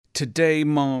today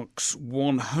marks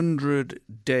 100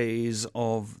 days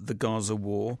of the Gaza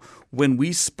war. When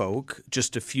we spoke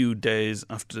just a few days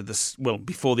after this, well,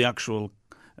 before the actual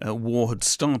war had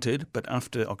started, but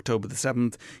after October the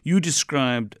 7th, you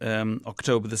described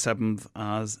October the 7th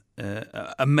as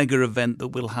a mega event that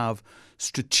will have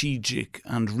strategic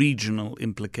and regional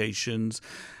implications.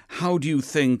 How do you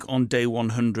think on day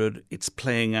 100 it's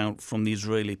playing out from the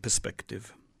Israeli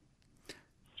perspective?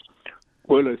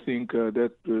 Well, I think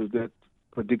that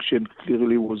prediction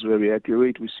clearly was very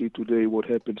accurate. We see today what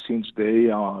happened since day.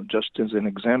 Just as an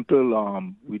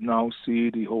example, we now see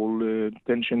the whole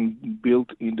tension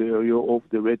built in the area of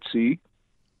the Red Sea.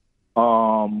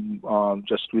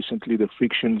 Just recently, the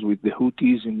frictions with the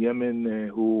Houthis in Yemen,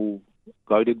 who,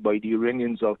 guided by the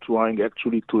Iranians, are trying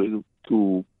actually to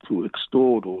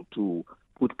extort or to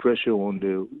put pressure on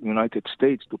the United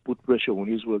States, to put pressure on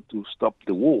Israel to stop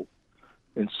the war.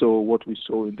 And so what we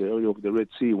saw in the area of the Red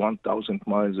Sea, 1,000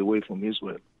 miles away from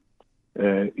Israel,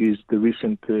 is the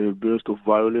recent burst of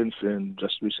violence. And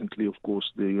just recently, of course,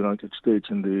 the United States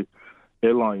and the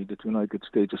ally that the United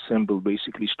States assembled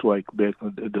basically strike back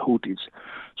at the Houthis.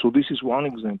 So this is one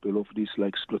example of this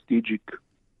strategic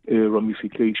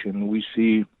ramification. We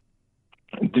see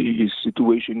the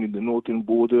situation in the northern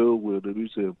border where there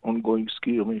is an ongoing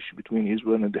skirmish between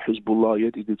Israel and the Hezbollah,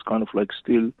 yet it is kind of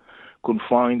still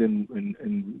confined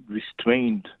and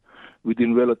restrained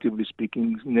within, relatively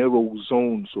speaking, narrow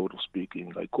zone, sort of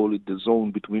speaking. I call it the zone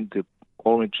between the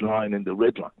orange line and the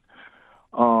red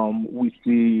line. We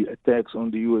see attacks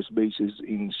on the U.S. bases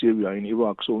in Syria and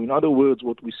Iraq. So in other words,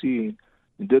 what we see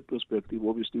in that perspective,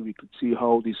 obviously we could see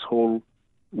how this whole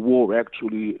war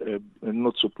actually, and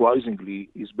not surprisingly,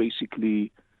 is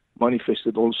basically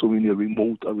manifested also in the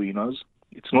remote arenas.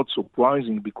 It's not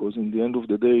surprising because in the end of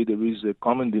the day, there is a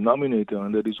common denominator,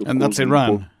 and that is, of course, that's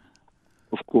Iran.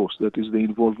 Of course, that is the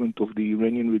involvement of the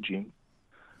Iranian regime.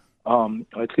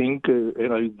 I think,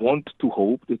 and I want to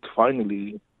hope that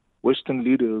finally Western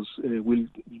leaders will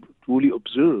truly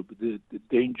observe the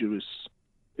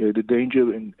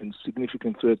danger and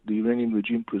significant threat the Iranian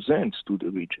regime presents to the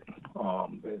region.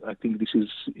 I think this is,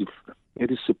 if it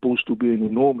is supposed to be an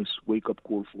enormous wake-up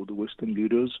call for the Western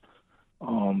leaders.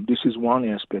 This is one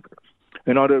aspect.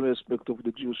 Another aspect of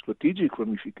the geostrategic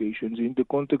ramifications in the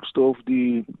context of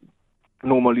the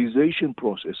normalization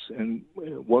process. And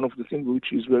one of the things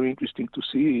which is very interesting to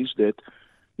see is that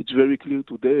it's very clear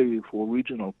today for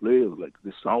regional players like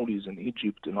the Saudis and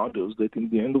Egypt and others that in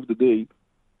the end of the day,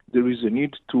 there is a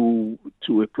need to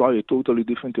apply a totally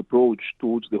different approach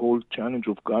towards the whole challenge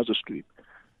of Gaza Strip.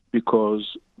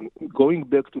 Because going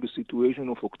back to the situation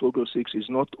of October 6 is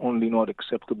not only not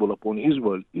acceptable upon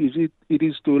Israel, it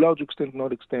is to a large extent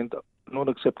not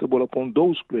acceptable upon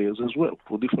those players as well,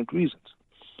 for different reasons.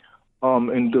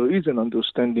 And there is an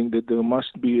understanding that there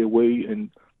must be a way and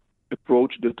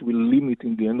approach that will limit,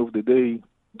 in the end of the day,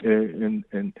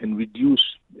 and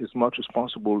reduce as much as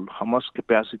possible Hamas'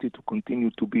 capacity to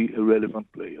continue to be a relevant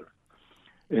player.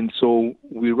 And so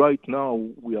we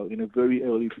are in a very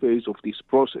early phase of this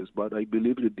process, but I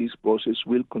believe that this process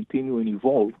will continue and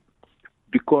evolve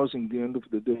because in the end of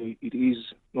the day, it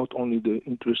is not only the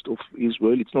interest of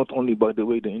Israel, it's not only, by the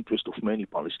way, the interest of many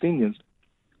Palestinians,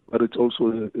 but it's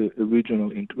also a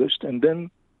regional interest. And then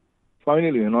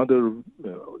finally, another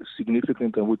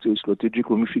significant, I would say, strategic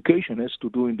ramification has to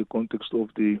do in the context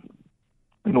of the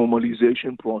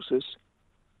normalization process.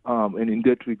 And in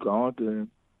that regard,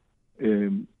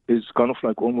 is kind of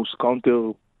almost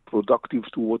counterproductive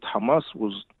to what Hamas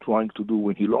was trying to do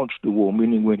when he launched the war,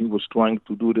 meaning when he was doing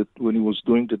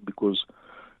that because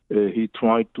he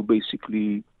tried to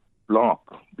basically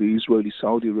block the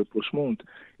Israeli-Saudi rapprochement.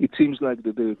 It seems like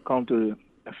that the counter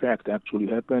effect actually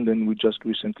happened, and we just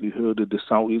recently heard that the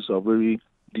Saudis are very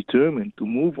determined to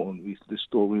move on with the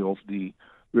story of the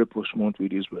rapprochement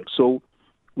with Israel. So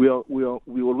we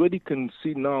already can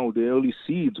see now the early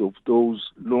seeds of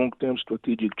those long-term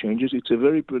strategic changes. It's a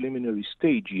very preliminary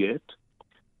stage yet,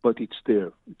 but it's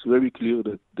there. It's very clear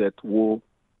that war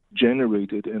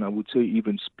generated, and I would say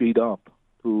even speed up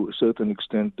to a certain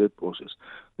extent, that process.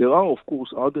 There are, of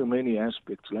course, other many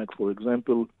aspects, like, for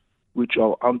example, which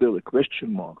are under a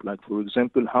question mark, like, for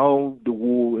example, how the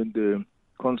war and the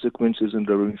consequences and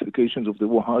the ramifications of the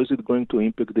war, how is it going to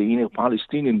impact the inner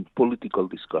Palestinian political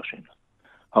discussion?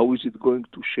 How is it going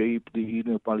to shape the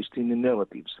inner Palestinian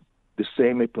narratives? The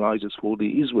same applies as for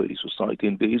the Israeli society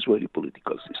and the Israeli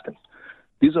political system.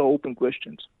 These are open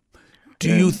questions.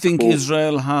 Do you think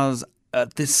Israel has,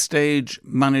 at this stage,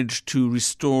 managed to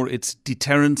restore its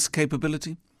deterrence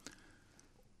capability?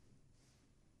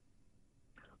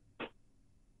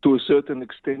 To a certain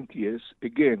extent, yes.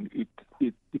 Again,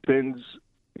 it depends,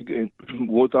 again,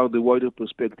 what are the wider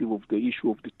perspective of the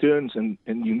issue of deterrence, and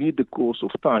you need the course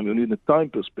of time. You need a time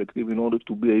perspective in order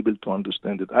to be able to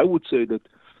understand it. I would say that,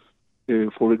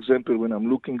 for example, when I'm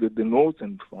looking at the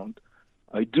Northern Front,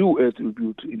 I do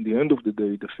attribute, in the end of the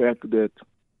day, the fact that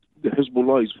the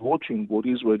Hezbollah is watching what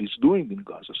Israel is doing in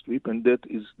Gaza Strip, and that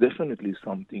is definitely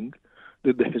something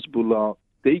that the Hezbollah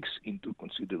takes into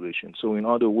consideration. So in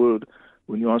other words,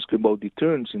 when you ask about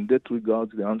deterrence, in that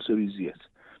regard, the answer is yes.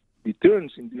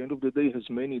 Deterrence, in the end of the day, has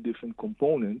many different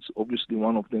components. Obviously,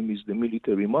 one of them is the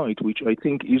military might, which I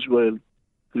think Israel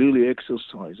really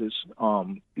exercises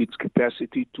its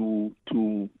capacity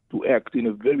to act in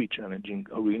a very challenging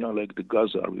arena like the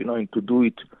Gaza arena, and to do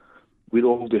it with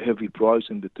all the heavy price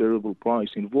and the terrible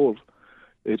price involved,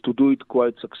 to do it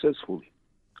quite successfully.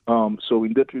 So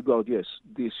in that regard, yes,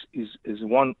 this is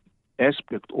one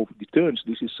aspect of deterrence.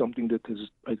 This is something that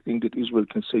I think that Israel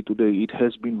can say today it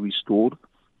has been restored.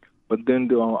 But then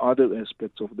there are other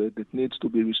aspects of that needs to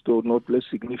be restored, not less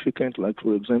significant, like,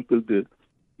 for example, the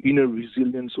inner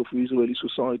resilience of Israeli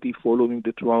society following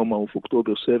the trauma of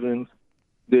October 7th,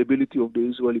 the ability of the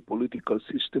Israeli political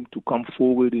system to come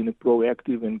forward in a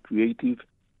proactive and creative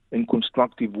and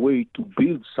constructive way to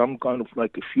build some kind of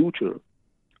like a future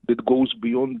that goes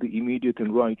beyond the immediate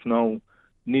and right now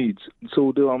needs.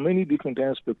 So there are many different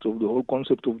aspects of the whole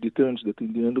concept of deterrence that,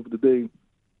 in the end of the day,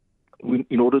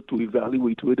 in order to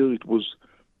evaluate whether it was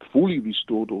fully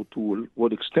restored or to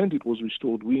what extent it was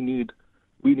restored, we need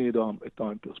a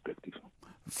time perspective.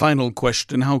 Final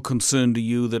question: how concerned are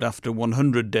you that after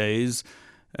 100 days,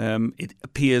 it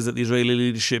appears that the Israeli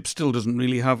leadership still doesn't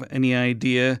really have any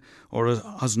idea, or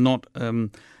has not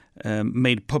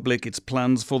made public its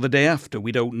plans for the day after?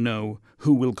 We don't know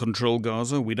who will control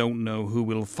Gaza. We don't know who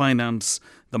will finance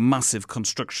the massive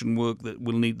construction work that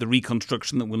will need, the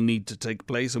reconstruction that will need to take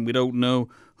place, and we don't know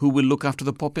who will look after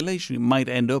the population. It might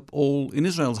end up all in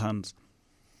Israel's hands.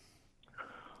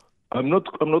 I'm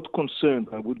not concerned.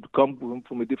 I would come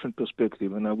from a different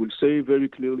perspective, and I will say very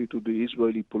clearly to the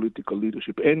Israeli political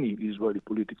leadership, any Israeli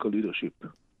political leadership,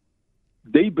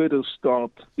 they better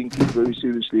start thinking very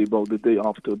seriously about the day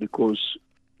after, because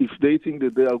if they think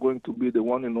that they are going to be the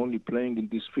one and only playing in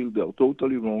this field, they are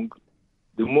totally wrong.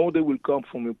 The more they will come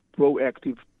from a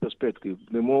proactive perspective,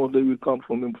 the more they will come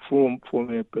from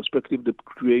a perspective that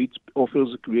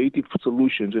offers creative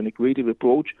solutions and a creative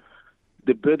approach,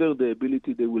 the better the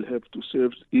ability they will have to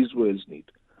serve Israel's need.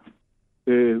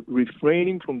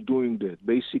 Refraining from doing that,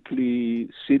 basically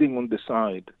sitting on the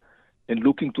side and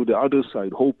looking to the other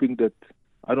side, hoping that,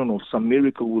 I don't know, some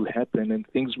miracle will happen and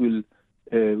things will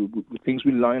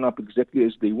line up exactly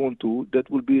as they want to, that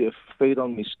will be a fatal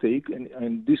mistake.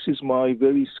 And this is my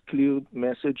very clear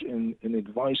message and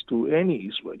advice to any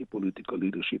Israeli political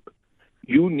leadership.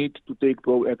 You need to take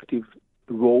proactive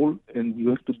role, and you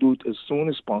have to do it as soon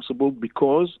as possible,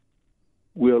 because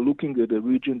we are looking at a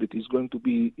region that is going to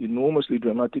be enormously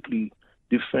dramatically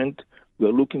different. We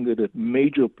are looking at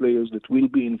major players that will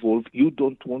be involved. You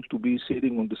don't want to be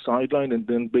sitting on the sideline and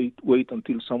then wait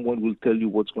until someone will tell you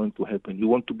what's going to happen. You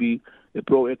want to be a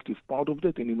proactive part of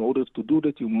that, and in order to do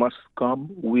that, you must come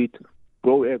with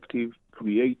proactive,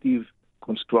 creative,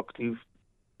 constructive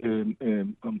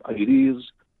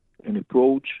ideas and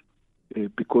approach,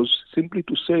 because simply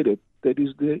to say that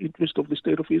is the interest of the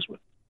State of Israel.